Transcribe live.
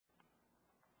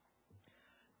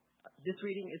This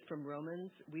reading is from Romans.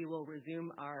 We will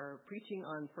resume our preaching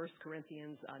on 1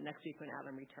 Corinthians next week when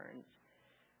Adam returns.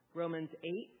 Romans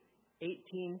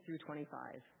 8:18 through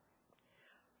 25.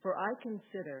 For I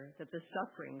consider that the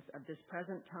sufferings of this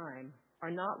present time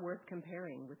are not worth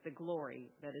comparing with the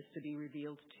glory that is to be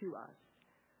revealed to us.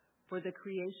 For the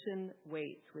creation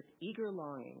waits with eager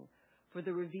longing for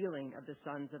the revealing of the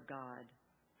sons of God.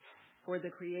 For the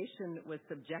creation was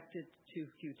subjected to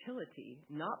futility,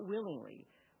 not willingly,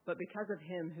 but because of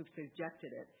him who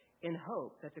subjected it, in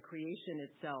hope that the creation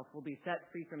itself will be set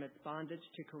free from its bondage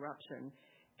to corruption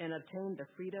and obtain the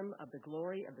freedom of the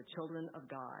glory of the children of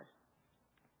God.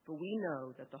 For we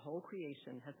know that the whole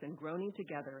creation has been groaning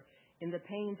together in the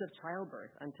pains of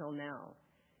childbirth until now.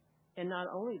 And not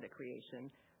only the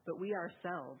creation, but we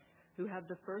ourselves, who have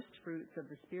the first fruits of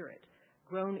the Spirit,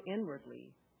 groan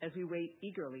inwardly as we wait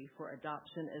eagerly for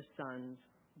adoption as sons,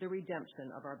 the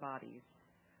redemption of our bodies.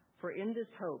 For in this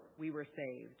hope we were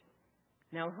saved.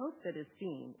 Now hope that is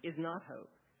seen is not hope.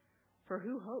 For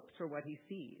who hopes for what he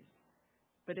sees?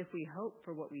 But if we hope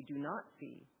for what we do not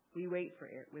see, we wait for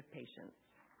it with patience.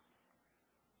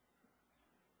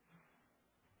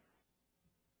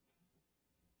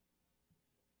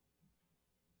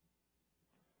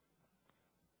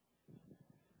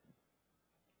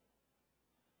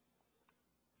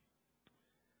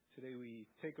 Today we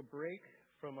take a break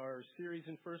from our series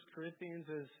in 1 Corinthians,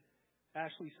 as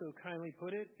Ashley so kindly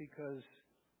put it, because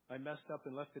I messed up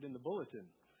and left it in the bulletin.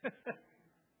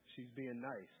 She's being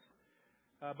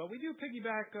nice. But we do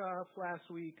piggyback last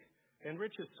week and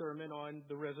Rich's sermon on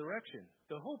the resurrection,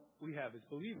 the hope we have as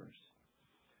believers.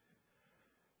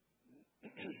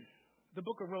 The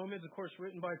book of Romans, of course,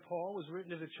 written by Paul, was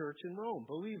written to the church in Rome,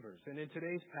 believers. And in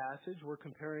today's passage, we're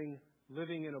comparing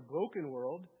living in a broken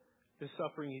world, the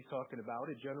suffering he's talking about,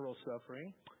 a general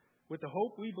suffering, with the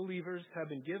hope we believers have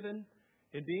been given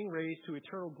in being raised to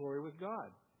eternal glory with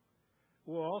God.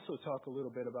 We'll also talk a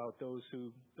little bit about those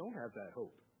who don't have that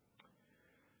hope.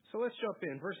 So let's jump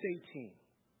in. Verse 18.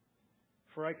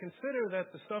 For I consider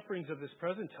that the sufferings of this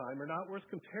present time are not worth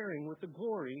comparing with the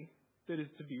glory that is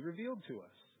to be revealed to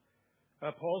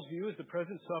us. Paul's view is the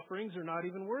present sufferings are not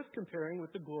even worth comparing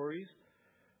with the glories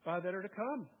that are to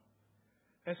come.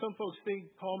 And some folks think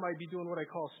Paul might be doing what I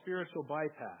call spiritual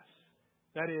bypass.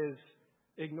 That is,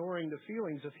 ignoring the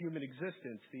feelings of human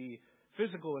existence, the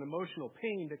physical and emotional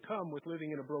pain that come with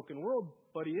living in a broken world,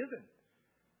 but he isn't.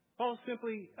 Paul's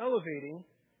simply elevating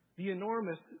the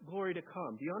enormous glory to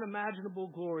come, the unimaginable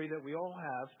glory that we all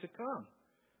have to come.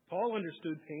 Paul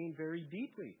understood pain very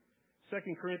deeply. 2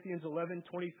 Corinthians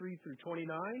 11:23 through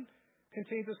 29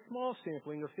 contains a small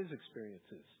sampling of his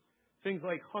experiences. Things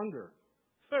like hunger,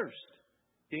 thirst,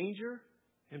 danger,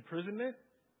 imprisonment,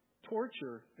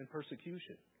 torture, and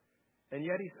persecution. And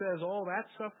yet he says all that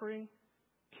suffering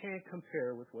can't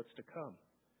compare with what's to come.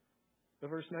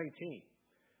 Verse 19.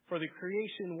 For the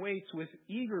creation waits with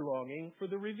eager longing for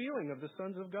the revealing of the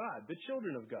sons of God, the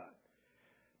children of God.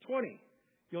 20.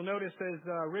 You'll notice, as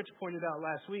Rich pointed out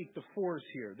last week, the fours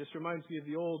here. This reminds me of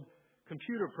the old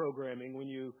computer programming when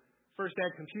you first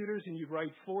had computers and you'd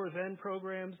write for then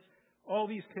programs. All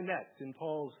these connect in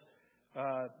Paul's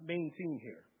main theme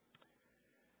here.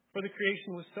 For the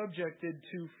creation was subjected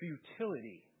to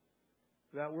futility.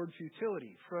 That word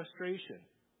futility, frustration.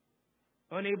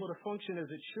 Unable to function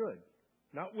as it should.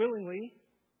 Not willingly,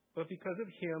 but because of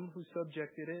him who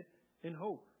subjected it in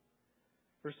hope.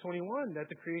 Verse 21, that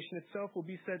the creation itself will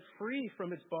be set free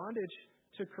from its bondage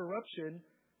to corruption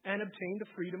and obtain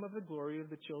the freedom of the glory of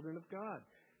the children of God.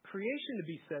 Creation to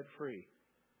be set free.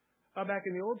 Back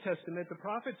in the Old Testament, the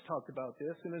prophets talked about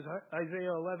this, and as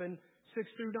Isaiah 11:6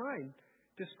 through 9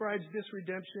 describes this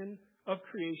redemption of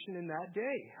creation in that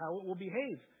day, how it will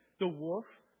behave. The wolf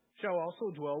shall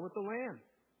also dwell with the lamb.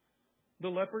 The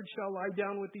leopard shall lie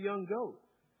down with the young goat.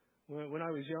 When I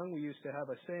was young, we used to have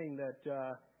a saying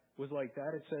that was like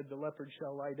that. It said, the leopard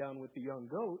shall lie down with the young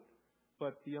goat,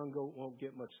 but the young goat won't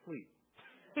get much sleep.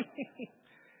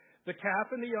 The calf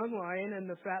and the young lion and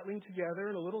the fatling together,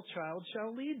 and a little child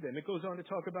shall lead them. It goes on to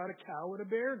talk about a cow and a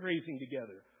bear grazing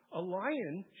together. A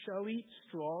lion shall eat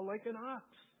straw like an ox.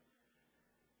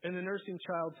 And the nursing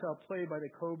child shall play by the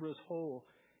cobra's hole.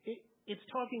 It's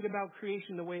talking about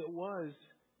creation the way it was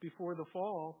before the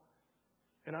fall.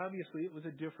 And obviously it was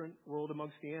a different world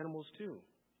amongst the animals too.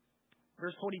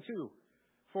 Verse 22.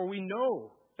 For we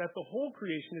know that the whole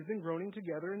creation has been groaning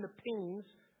together in the pains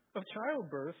of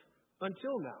childbirth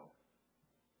until now.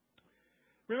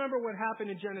 Remember what happened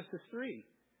in Genesis 3.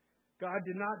 God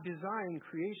did not design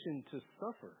creation to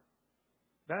suffer.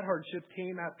 That hardship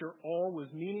came after all was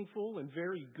meaningful and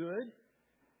very good.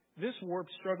 This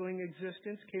warped, struggling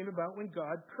existence came about when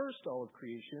God cursed all of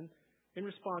creation in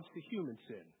response to human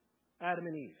sin, Adam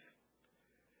and Eve.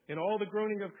 In all the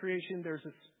groaning of creation, there's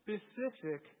a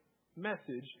specific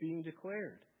message being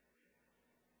declared.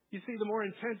 You see, the more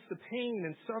intense the pain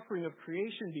and suffering of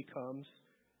creation becomes,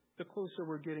 the closer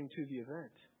we're getting to the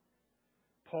event.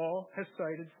 Paul has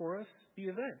cited for us the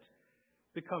event,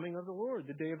 the coming of the Lord,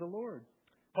 the day of the Lord.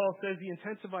 Paul says the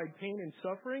intensified pain and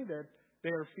suffering that they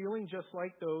are feeling just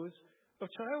like those of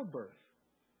childbirth.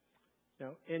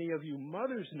 Now, any of you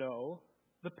mothers know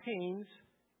the pains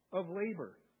of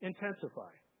labor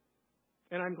intensify.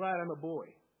 And I'm glad I'm a boy.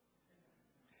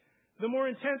 The more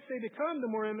intense they become, the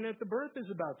more imminent the birth is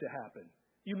about to happen.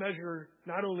 You measure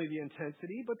not only the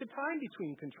intensity, but the time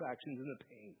between contractions and the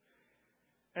pain.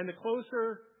 And the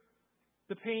closer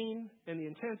the pain and the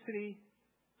intensity,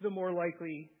 the more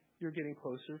likely you're getting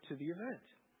closer to the event.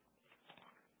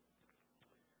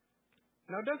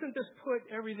 Now, doesn't this put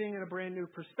everything in a brand new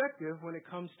perspective when it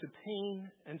comes to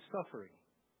pain and suffering?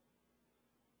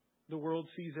 The world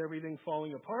sees everything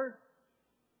falling apart,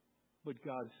 but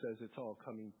God says it's all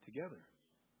coming together.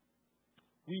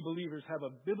 We believers have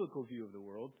a biblical view of the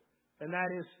world, and that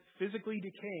is physically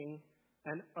decaying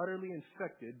and utterly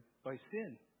infected by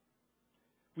sin.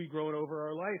 We've grown over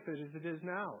our life as it is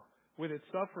now, with its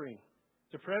suffering,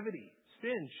 depravity,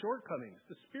 sin, shortcomings,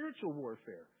 the spiritual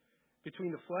warfare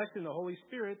between the flesh and the Holy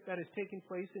Spirit that has taken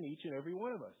place in each and every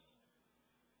one of us.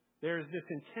 There is this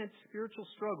intense spiritual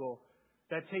struggle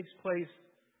that takes place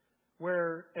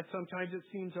where at sometimes it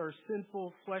seems our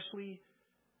sinful, fleshly,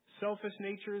 selfish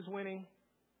nature is winning,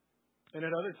 and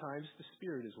at other times the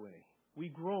Spirit is winning. We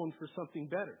groan for something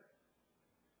better.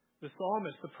 The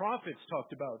psalmists, the prophets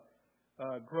talked about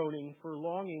groaning for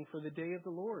longing for the day of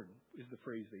the Lord, is the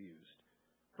phrase they used.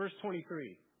 Verse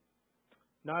 23,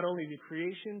 not only the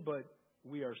creation, but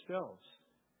we ourselves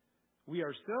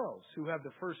who have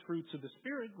the first fruits of the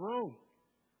Spirit groan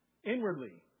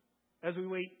inwardly as we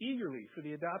wait eagerly for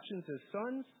the adoptions as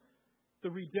sons, the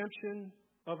redemption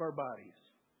of our bodies.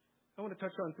 I want to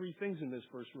touch on three things in this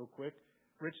verse real quick.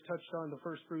 Rich touched on the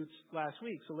first fruits last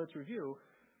week, so let's review.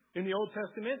 In the Old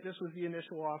Testament, this was the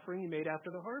initial offering he made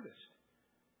after the harvest.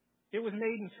 It was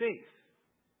made in faith,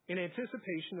 in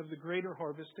anticipation of the greater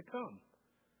harvest to come.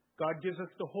 God gives us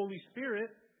the Holy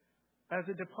Spirit as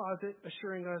a deposit,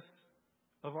 assuring us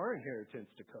of our inheritance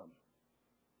to come.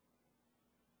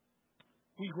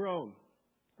 We groan.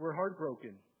 We're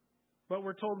heartbroken. But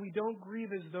we're told we don't grieve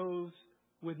as those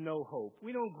with no hope.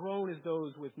 We don't groan as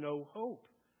those with no hope.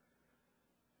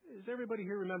 Does everybody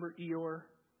here remember Eeyore,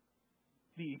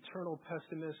 the eternal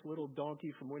pessimist, little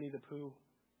donkey from Winnie the Pooh?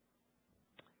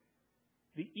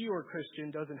 The Eeyore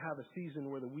Christian doesn't have a season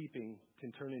where the weeping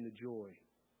can turn into joy.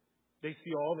 They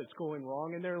see all that's going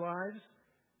wrong in their lives.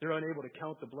 They're unable to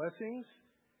count the blessings.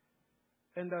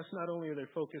 And thus, not only are they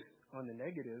focused on the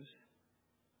negatives,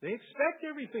 they expect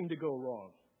everything to go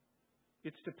wrong.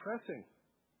 It's depressing,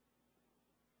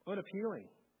 unappealing,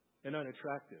 and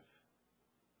unattractive.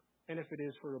 And if it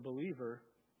is for a believer,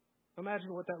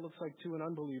 imagine what that looks like to an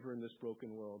unbeliever in this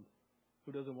broken world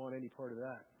who doesn't want any part of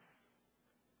that.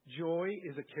 Joy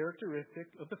is a characteristic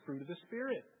of the fruit of the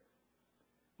Spirit.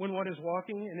 When one is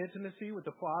walking in intimacy with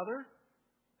the Father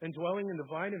and dwelling in the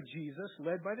vine of Jesus,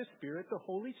 led by the Spirit, the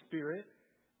Holy Spirit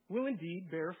will indeed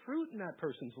bear fruit in that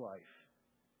person's life.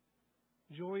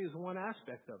 Joy is one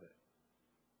aspect of it,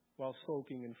 while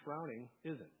sulking and frowning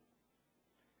isn't.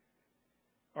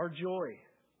 Our joy.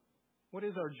 What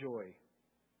is our joy?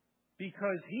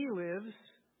 Because He lives,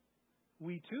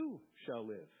 we too shall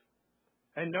live.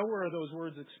 And nowhere are those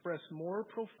words expressed more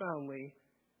profoundly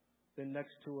than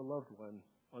next to a loved one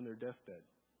on their deathbed.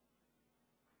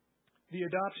 The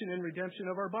adoption and redemption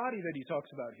of our body that he talks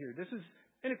about here. This is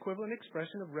an equivalent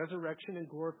expression of resurrection and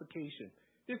glorification.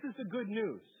 This is the good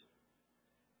news.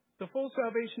 The full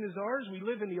salvation is ours. We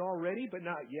live in the already, but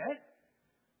not yet.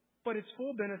 But its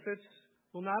full benefits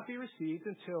will not be received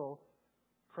until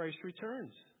Christ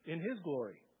returns in His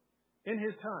glory, in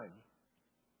His time.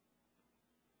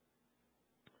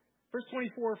 Verse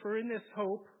 24, for in this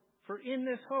hope,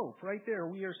 right there,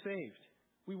 we are saved.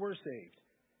 We were saved.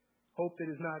 Hope that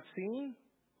is not seen.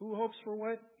 Who hopes for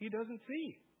what he doesn't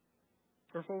see?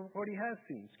 Or for what he has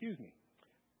seen,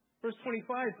 Verse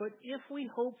 25, but if we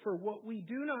hope for what we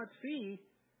do not see,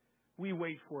 we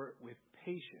wait for it with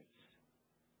patience.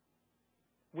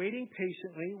 Waiting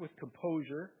patiently with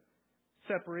composure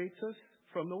separates us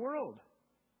from the world.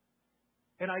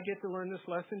 And I get to learn this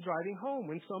lesson driving home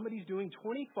when somebody's doing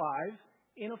 25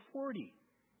 in a 40.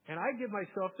 And I give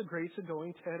myself the grace of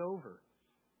going 10 over.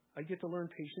 I get to learn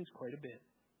patience quite a bit.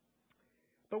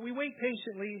 But we wait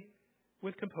patiently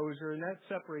with composure, and that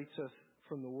separates us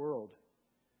from the world.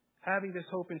 Having this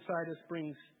hope inside us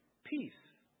brings peace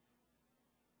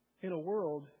in a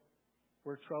world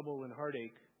where trouble and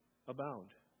heartache abound.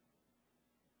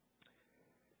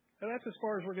 And that's as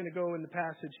far as we're going to go in the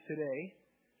passage today.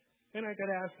 And I got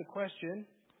to ask the question,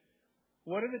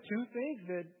 what are the two things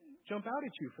that jump out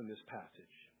at you from this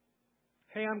passage?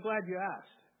 Hey, I'm glad you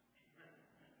asked.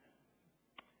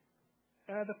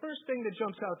 The first thing that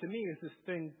jumps out to me is this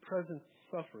thing, present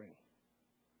suffering.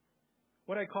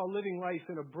 What I call living life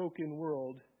in a broken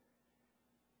world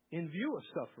in view of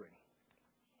suffering.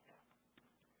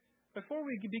 Before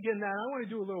we begin that, I want to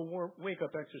do a little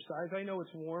wake-up exercise. I know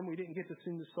it's warm. We didn't get to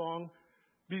sing the song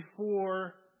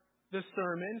before the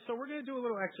sermon, so we're going to do a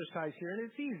little exercise here, and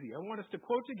it's easy. I want us to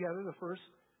quote together the first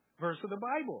verse of the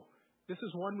Bible. This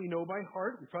is one we know by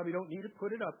heart. We probably don't need to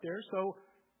put it up there. So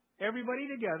everybody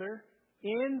together,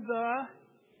 in the...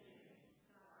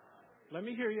 Let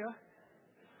me hear you.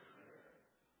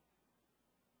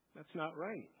 That's not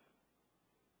right.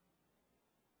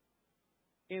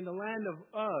 In the land of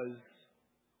Uz,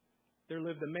 there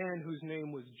lived a man whose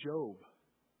name was Job.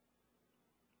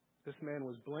 This man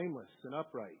was blameless and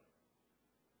upright.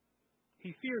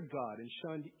 He feared God and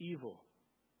shunned evil.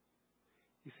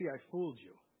 You see, I fooled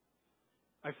you.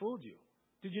 I fooled you.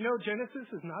 Did you know Genesis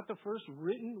is not the first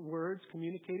written words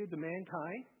communicated to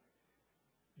mankind?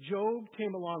 Job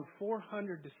came along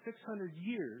 400 to 600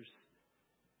 years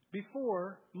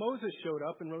before Moses showed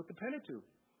up and wrote the Pentateuch.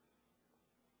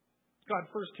 God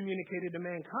first communicated to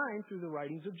mankind through the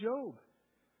writings of Job.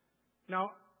 Now,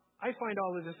 I find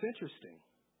all of this interesting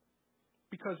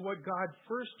because what God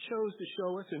first chose to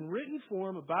show us in written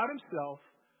form about himself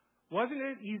wasn't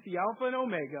that he's the Alpha and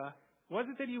Omega,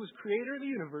 wasn't that he was creator of the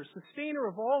universe, sustainer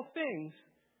of all things.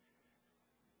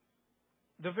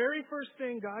 The very first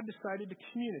thing God decided to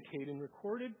communicate in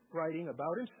recorded writing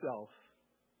about himself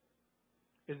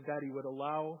is that he would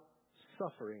allow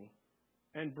suffering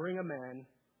and bring a man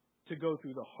to go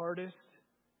through the hardest,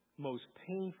 most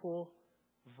painful,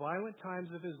 violent times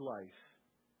of his life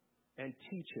and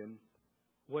teach him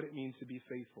what it means to be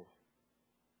faithful.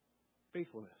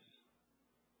 Faithfulness.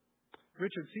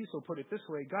 Richard Cecil put it this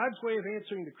way: God's way of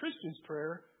answering the Christian's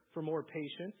prayer for more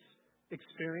patience,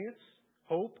 experience,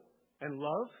 hope, and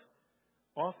love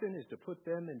often is to put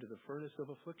them into the furnace of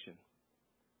affliction.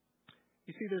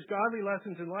 You see, there's godly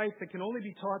lessons in life that can only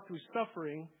be taught through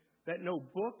suffering that no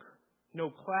book,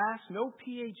 no class, no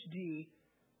PhD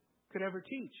could ever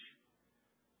teach.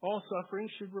 All suffering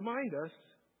should remind us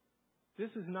this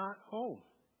is not home.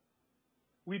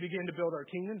 We begin to build our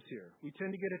kingdoms here. We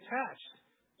tend to get attached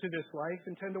to this life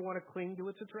and tend to want to cling to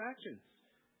its attractions.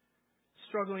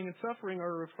 Struggling and suffering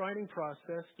are a refining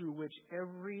process through which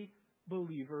every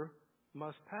believer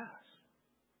must pass.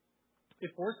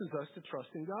 It forces us to trust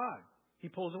in God. He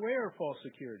pulls away our false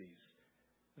securities.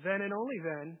 Then and only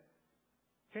then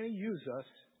can he use us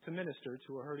to minister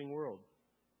to a hurting world.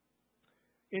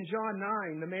 In John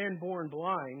 9, the man born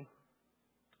blind,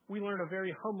 we learn a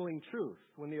very humbling truth.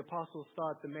 When the apostles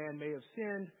thought the man may have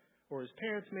sinned or his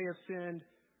parents may have sinned,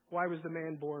 why was the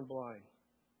man born blind?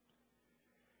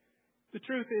 The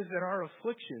truth is that our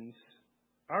afflictions,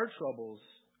 our troubles,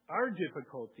 our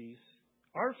difficulties,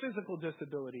 our physical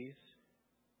disabilities,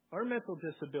 our mental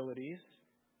disabilities,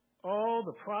 all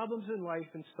the problems in life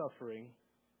and suffering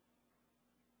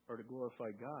are to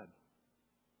glorify God.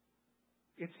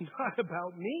 It's not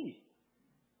about me.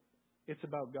 It's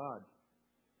about God.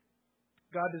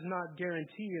 God does not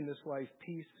guarantee in this life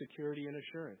peace, security, and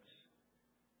assurance.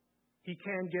 He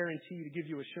can guarantee to give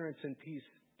you assurance and peace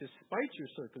despite your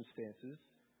circumstances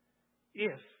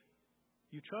if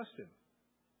you trust him.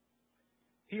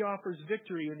 He offers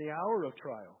victory in the hour of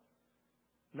trial,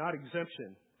 not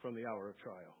exemption from the hour of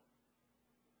trial.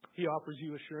 He offers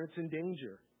you assurance in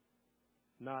danger,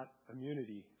 not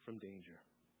immunity from danger.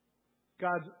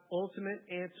 God's ultimate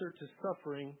answer to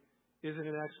suffering isn't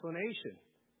an explanation.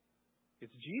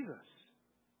 It's Jesus.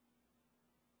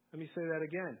 Let me say that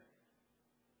again.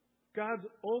 God's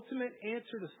ultimate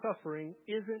answer to suffering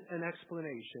isn't an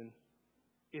explanation.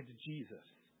 It's Jesus.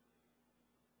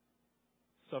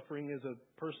 Suffering is a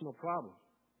personal problem.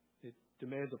 It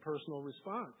demands a personal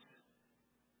response.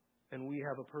 And we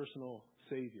have a personal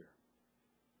Savior.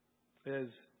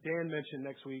 As Dan mentioned,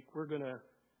 next week, we're going to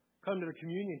come to the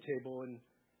communion table, and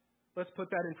let's put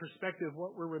that in perspective,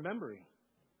 what we're remembering.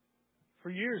 For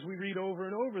years, we read over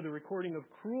and over the recording of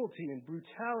cruelty and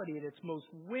brutality at its most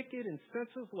wicked and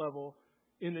senseless level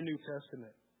in the New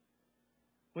Testament.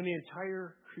 When the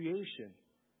entire creation,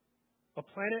 a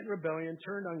planet in rebellion,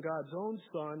 turned on God's own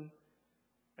Son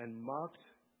and mocked,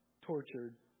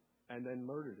 tortured, and then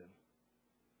murdered him.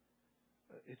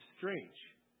 It's strange.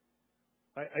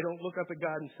 I don't look up at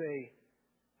God and say,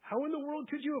 how in the world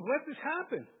could you have let this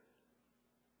happen?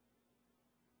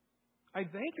 I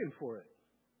thank Him for it.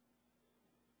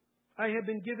 I have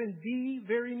been given the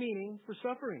very meaning for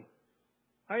suffering.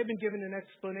 I have been given an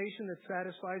explanation that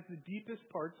satisfies the deepest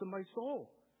parts of my soul.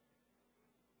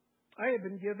 I have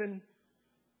been given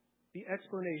the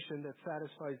explanation that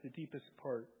satisfies the deepest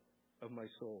part of my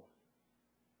soul.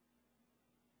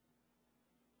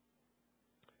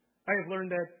 I have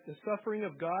learned that the suffering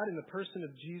of God in the person of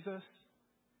Jesus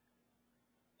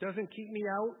doesn't keep me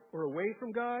out or away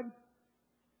from God.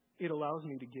 It allows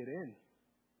me to get in.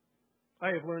 I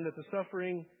have learned that the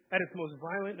suffering at its most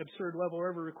violent and absurd level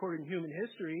ever recorded in human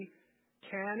history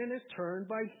can and is turned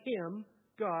by Him,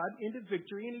 God, into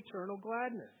victory and eternal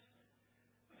gladness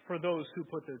for those who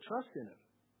put their trust in Him.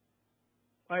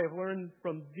 I have learned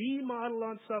from the model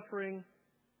on suffering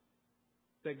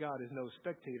that God is no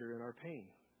spectator in our pain.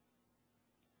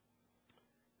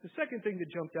 The second thing that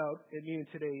jumped out at me in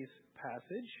today's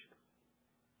passage,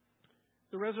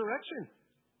 the resurrection,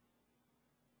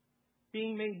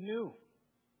 being made new.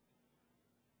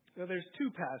 Now, there's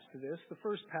two paths to this. The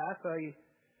first path I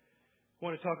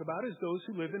want to talk about is those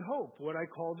who live in hope, what I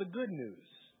call the good news.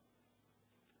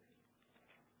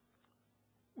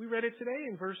 We read it today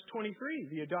in verse 23.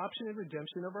 The adoption and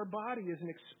redemption of our body is an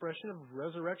expression of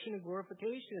resurrection and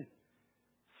glorification.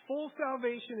 Full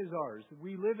salvation is ours.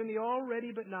 We live in the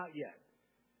already but not yet.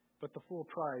 But the full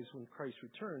prize when Christ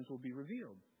returns will be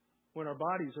revealed, when our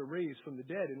bodies are raised from the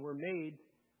dead and we're made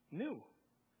new.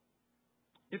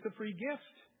 It's a free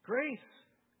gift, grace,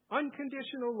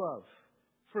 unconditional love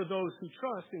for those who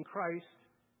trust in Christ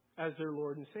as their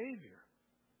Lord and Savior.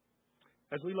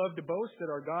 As we love to boast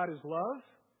that our God is love,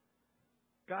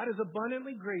 God is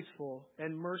abundantly graceful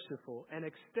and merciful and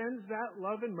extends that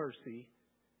love and mercy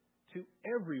to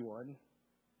everyone,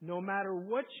 no matter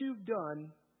what you've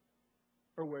done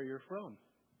or where you're from.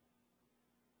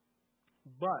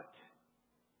 But,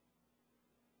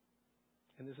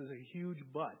 and this is a huge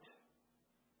but,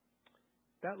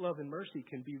 that love and mercy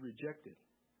can be rejected.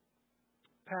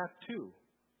 Path 2,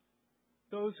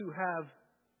 those who have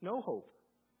no hope,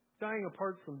 dying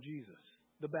apart from Jesus.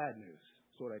 The bad news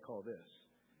is what I call this.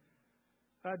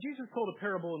 Jesus told a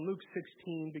parable in Luke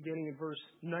 16, beginning in verse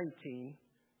 19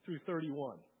 through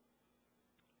 31.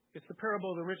 It's the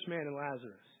parable of the rich man and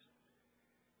Lazarus.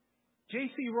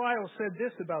 J.C. Ryle said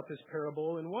this about this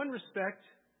parable. In one respect,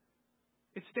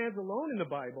 it stands alone in the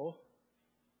Bible,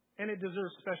 and it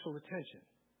deserves special attention.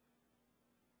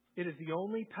 It is the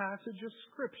only passage of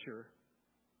Scripture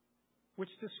which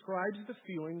describes the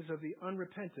feelings of the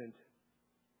unrepentant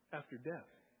after death.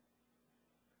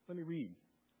 Let me read.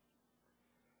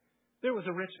 There was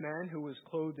a rich man who was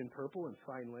clothed in purple and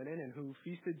fine linen and who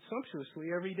feasted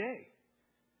sumptuously every day.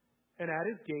 And at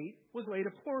his gate was laid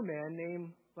a poor man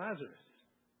named Lazarus,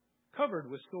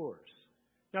 covered with sores.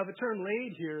 Now the term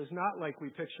laid here is not like we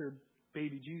picture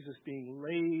baby Jesus being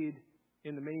laid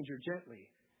in the manger gently.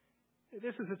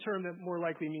 This is a term that more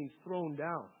likely means thrown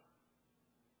down.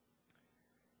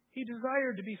 He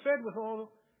desired to be fed with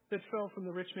all that fell from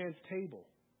the rich man's table.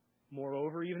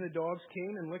 Moreover, even the dogs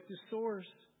came and licked his sores.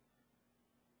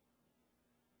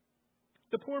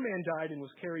 The poor man died and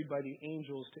was carried by the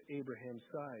angels to Abraham's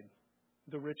side.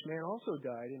 The rich man also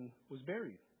died and was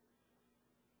buried.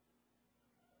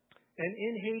 And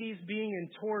in Hades, being in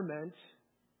torment,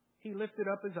 he lifted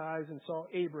up his eyes and saw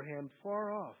Abraham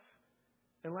far off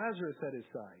and Lazarus at his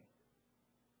side.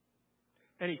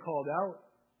 And he called out,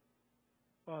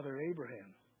 Father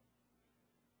Abraham,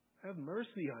 have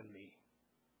mercy on me,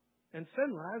 and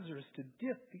send Lazarus to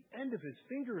dip the end of his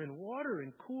finger in water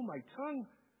and cool my tongue,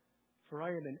 for I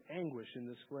am in anguish in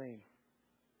this flame.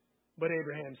 But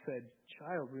Abraham said,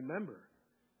 Child, remember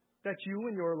that you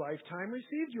in your lifetime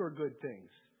received your good things,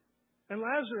 and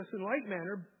Lazarus in like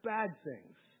manner bad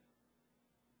things.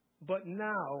 But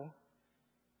now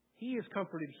he is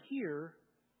comforted here,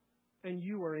 and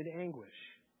you are in anguish.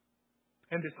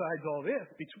 And besides all this,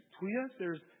 between us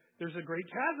there's a great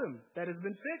chasm that has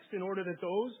been fixed in order that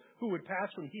those who would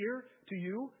pass from here to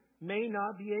you may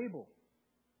not be able,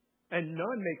 and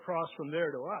none may cross from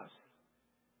there to us.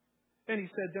 And he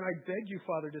said, Then I beg you,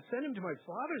 Father, to send him to my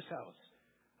father's house.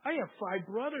 I have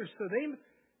 5 brothers, so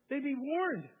they be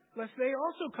warned, lest they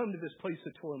also come to this place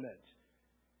of torment.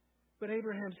 But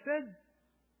Abraham said,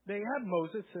 They have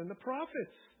Moses and the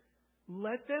prophets.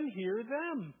 Let them hear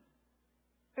them.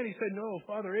 And he said, No,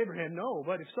 Father Abraham, no.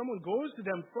 But if someone goes to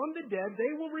them from the dead,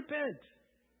 they will repent.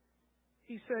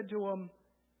 He said to him,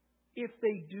 If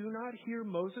they do not hear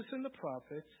Moses and the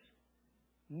prophets,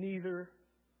 neither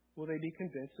will they be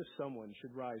convinced if someone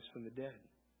should rise from the dead?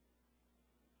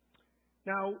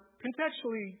 Now,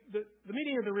 contextually, the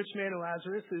meeting of the rich man and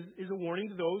Lazarus is a warning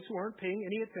to those who aren't paying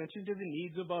any attention to the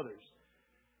needs of others.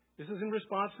 This is in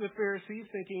response to the Pharisees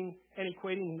thinking and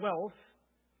equating wealth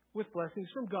with blessings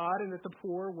from God, and that the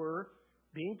poor were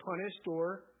being punished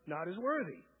or not as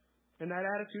worthy. And that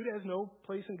attitude has no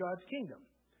place in God's kingdom.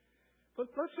 But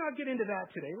let's not get into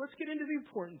that today. Let's get into the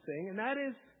important thing, and that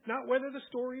is not whether the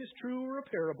story is true or a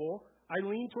parable. I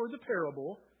lean toward the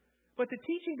parable, but the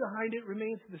teaching behind it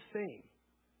remains the same.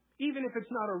 Even if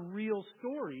it's not a real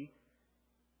story,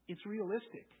 it's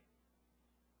realistic.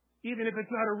 Even if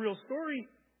it's not a real story,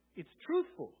 it's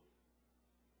truthful.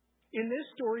 In this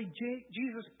story,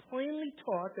 Jesus plainly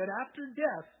taught that after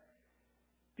death,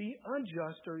 the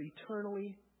unjust are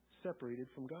eternally separated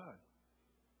from God.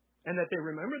 And that they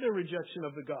remember their rejection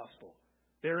of the gospel.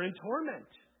 They're in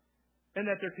torment. And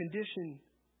that their condition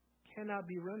cannot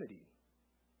be remedied.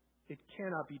 It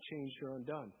cannot be changed or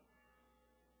undone.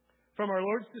 From our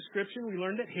Lord's description, we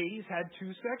learned that Hades had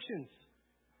two sections.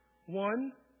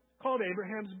 One called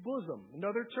Abraham's bosom.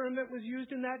 Another term that was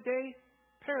used in that day,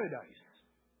 paradise.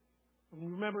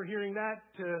 And remember hearing that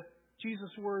to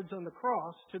Jesus' words on the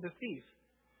cross to the thief.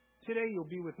 Today you'll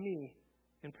be with me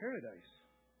in paradise.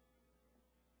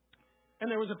 And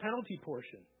there was a penalty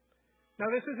portion. Now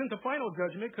this isn't the final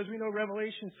judgment, because we know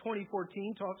Revelation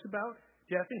 20:14 talks about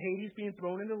death and Hades being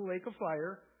thrown into the lake of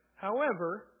fire.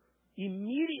 However,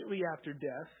 immediately after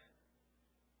death,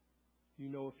 you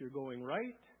know if you're going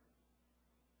right,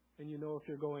 and you know if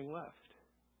you're going left.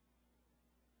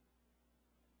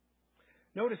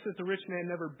 Notice that the rich man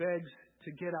never begs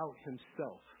to get out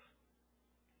himself.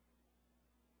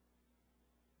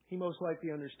 He most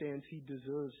likely understands he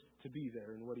deserves to be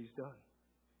there in what he's done,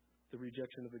 the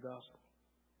rejection of the gospel.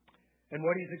 And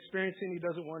what he's experiencing, he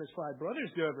doesn't want his 5 brothers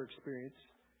to ever experience,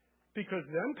 because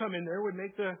them coming there would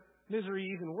make the misery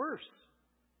even worse.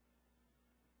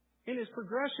 In his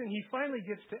progression, he finally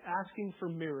gets to asking for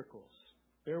miracles.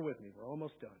 Bear with me, we're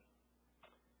almost done.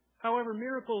 However,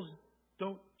 miracles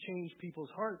don't change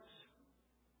people's hearts.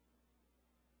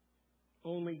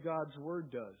 Only God's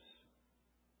Word does.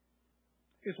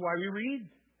 It's why we read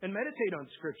and meditate on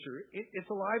Scripture. It's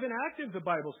alive and active, the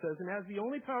Bible says, and has the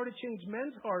only power to change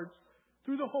men's hearts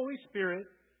through the Holy Spirit,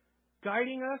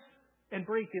 guiding us and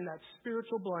breaking that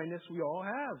spiritual blindness we all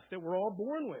have, that we're all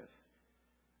born with.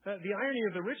 The irony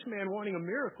of the rich man wanting a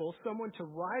miracle, someone to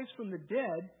rise from the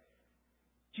dead,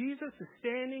 Jesus is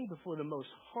standing before the most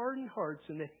hardened hearts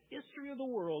in the history of the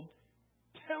world,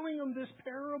 telling them this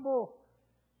parable,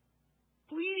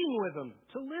 pleading with them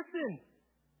to listen.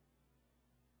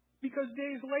 Because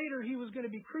days later he was going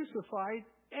to be crucified,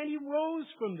 and he rose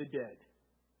from the dead.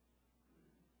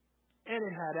 And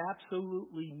it had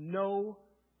absolutely no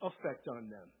effect on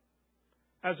them.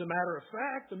 As a matter of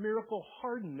fact, the miracle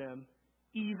hardened them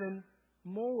even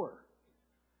more.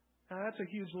 Now that's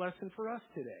a huge lesson for us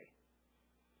today.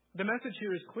 The message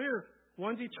here is clear.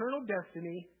 One's eternal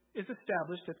destiny is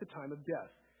established at the time of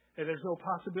death, and there's no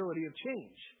possibility of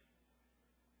change.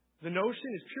 The notion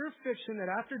is pure fiction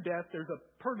that after death there's a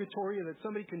purgatory that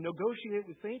somebody can negotiate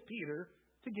with St. Peter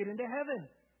to get into heaven.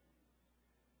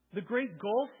 The great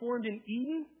gulf formed in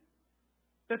Eden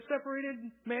that separated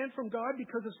man from God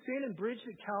because of sin and bridged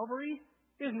at Calvary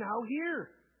is now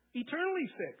here, eternally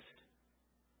fixed,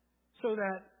 so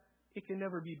that it can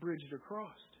never be bridged or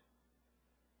crossed.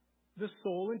 The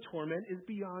soul in torment is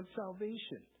beyond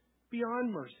salvation,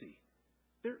 beyond mercy.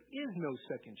 There is no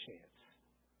second chance.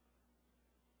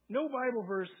 No Bible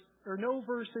verse or no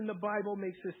verse in the Bible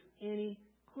makes this any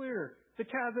clearer. The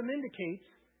chasm indicates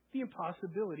the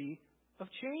impossibility of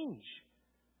change.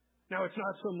 Now, it's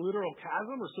not some literal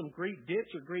chasm or some great ditch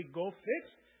or great gulf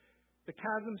fixed. The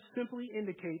chasm simply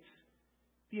indicates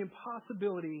the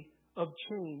impossibility of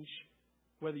change,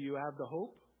 whether you have the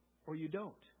hope or you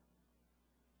don't.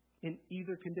 In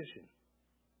either condition,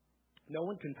 no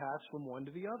one can pass from one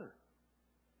to the other.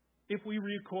 If we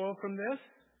recoil from this,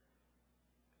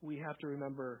 we have to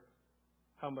remember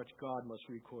how much God must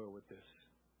recoil with this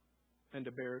and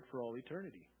to bear it for all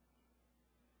eternity.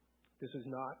 This is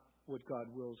not what God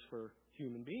wills for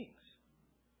human beings.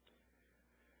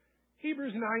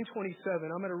 Hebrews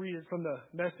 9:27, I'm going to read it from the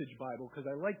Message Bible because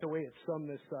I like the way it sums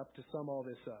this up, to sum all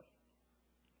this up.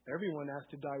 Everyone has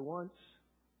to die once,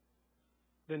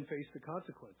 then face the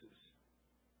consequences.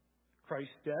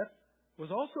 Christ's death was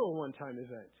also a one-time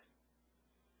event.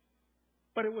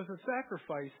 But it was a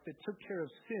sacrifice that took care of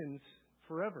sins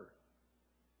forever.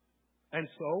 And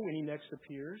so, when he next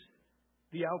appears,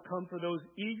 the outcome for those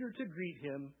eager to greet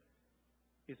him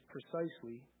is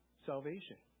precisely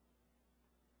salvation.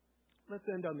 let's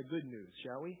end on the good news,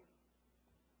 shall we?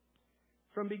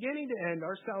 From beginning to end,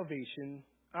 our salvation,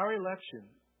 our election,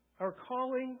 our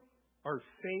calling, our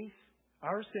faith,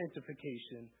 our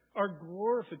sanctification, our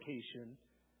glorification,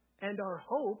 and our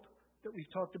hope that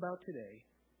we've talked about today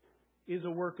is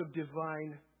a work of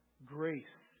divine grace.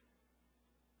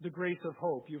 The grace of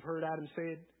hope. You've heard Adam say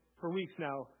it for weeks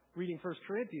now, reading 1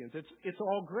 Corinthians. It's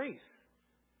all grace.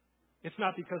 It's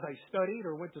not because I studied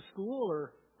or went to school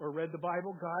or read the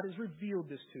Bible. God has revealed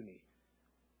this to me.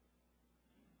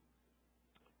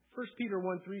 1 Peter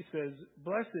 1:3 says,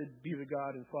 "Blessed be the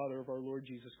God and Father of our Lord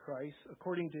Jesus Christ,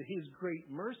 according to His great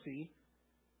mercy,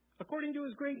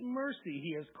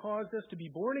 He has caused us to be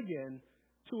born again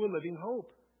to a living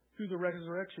hope through the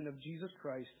resurrection of Jesus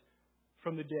Christ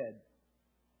from the dead."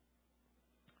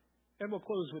 And we'll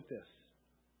close with this.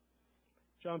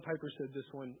 John Piper said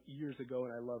this one years ago,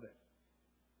 and I love it.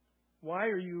 "Why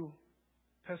are you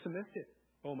pessimistic,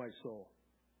 O my soul?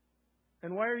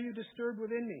 And why are you disturbed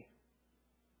within me?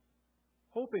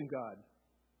 Hope in God,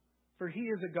 for He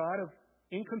is a God of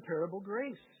incomparable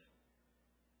grace.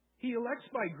 He elects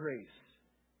by grace.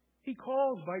 He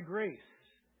calls by grace.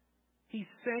 He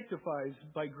sanctifies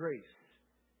by grace.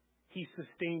 He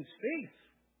sustains faith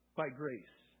by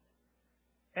grace.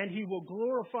 And He will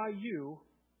glorify you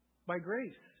by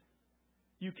grace.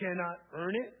 You cannot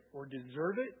earn it or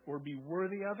deserve it or be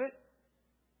worthy of it.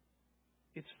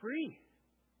 It's free.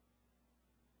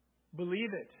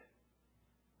 Believe it.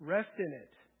 Rest in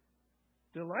it.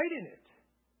 Delight in it.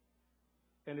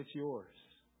 And it's yours."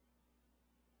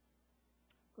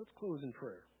 Let's close in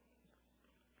prayer.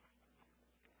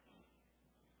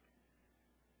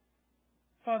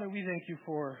 Father, we thank You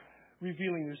for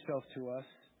revealing Yourself to us.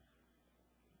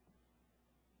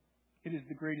 It is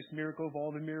the greatest miracle of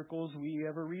all the miracles we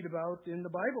ever read about in the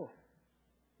Bible.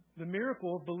 The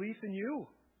miracle of belief in You.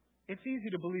 It's easy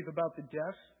to believe about the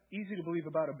death, easy to believe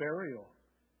about a burial.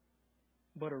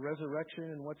 But a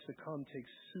resurrection and what's to come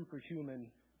takes superhuman,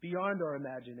 beyond our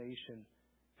imagination,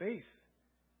 faith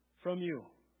from You.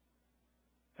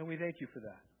 And we thank You for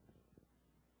that.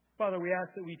 Father, we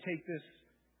ask that we take this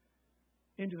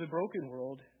into the broken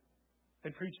world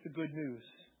and preach the good news.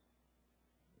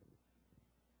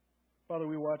 Father,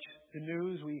 we watch the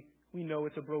news. We know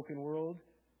it's a broken world,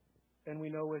 and we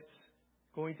know it's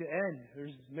going to end.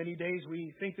 There's many days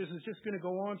we think this is just going to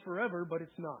go on forever, but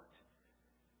it's not.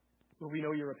 But we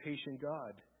know You're a patient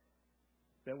God.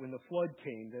 That when the flood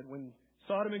came, that when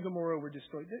Sodom and Gomorrah were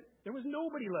destroyed, there was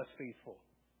nobody less faithful.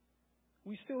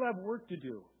 We still have work to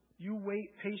do. You wait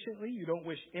patiently. You don't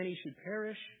wish any should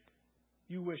perish.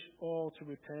 You wish all to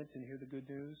repent and hear the good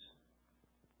news.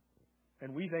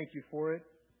 And we thank You for it.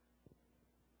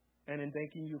 And in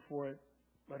thanking You for it,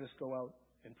 let us go out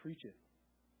and preach it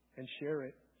and share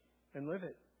it and live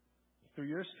it through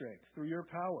Your strength, through Your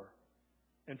power,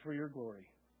 and for Your glory.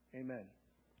 Amen.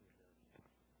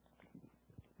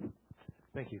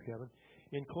 Thank you, Kevin.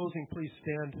 In closing, please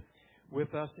stand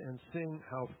with us and sing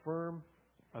 "How Firm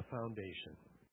a Foundation."